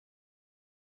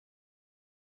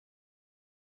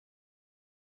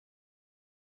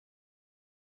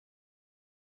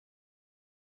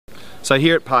So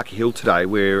here at Parker Hill today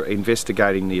we're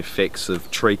investigating the effects of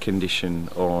tree condition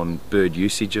on bird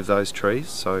usage of those trees.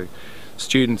 So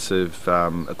students have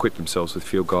equipped themselves with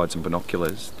field guides and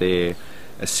binoculars. They're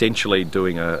essentially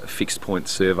doing a fixed point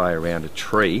survey around a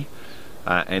tree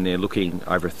and they're looking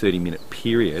over a 30-minute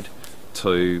period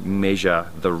to measure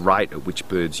the rate at which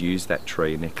birds use that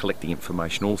tree, and they're collecting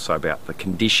information also about the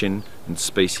condition and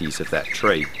species of that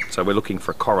tree. So we're looking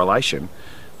for a correlation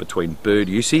between bird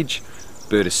usage,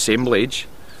 bird assemblage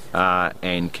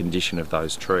and condition of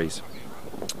those trees.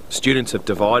 Students have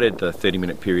divided the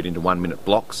 30-minute period into 1-minute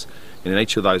blocks, and in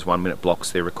each of those 1-minute blocks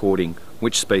they're recording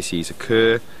which species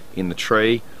occur in the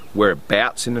tree,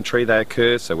 whereabouts in the tree they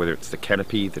occur, so whether it's the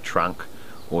canopy, the trunk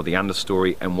or the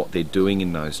understory, and what they're doing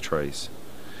in those trees.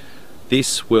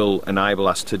 This will enable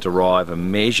us to derive a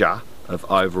measure of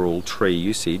overall tree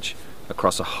usage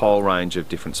across a whole range of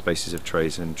different species of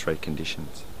trees and tree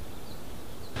conditions.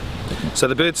 So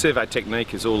the bird survey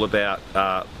technique is all about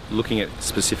looking at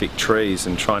specific trees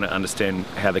and trying to understand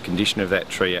how the condition of that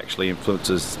tree actually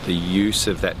influences the use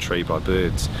of that tree by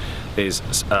birds. There's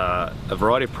a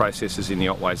variety of processes in the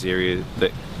Otways area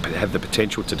that have the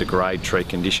potential to degrade tree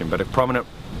condition, but a prominent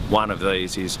one of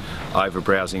these is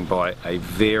overbrowsing by a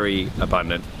very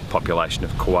abundant population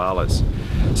of koalas.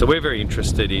 So we're very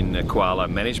interested in the koala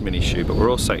management issue, but we're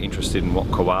also interested in what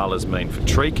koalas mean for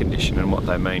tree condition and what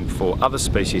they mean for other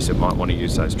species that might want to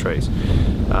use those trees.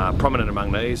 Prominent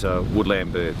among these are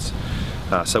woodland birds.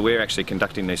 So we're actually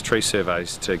conducting these tree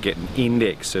surveys to get an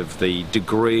index of the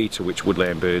degree to which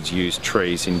woodland birds use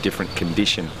trees in different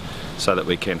condition, so that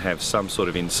we can have some sort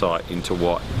of insight into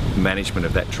what management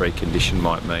of that tree condition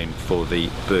might mean for the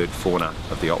bird fauna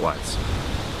of the Otways.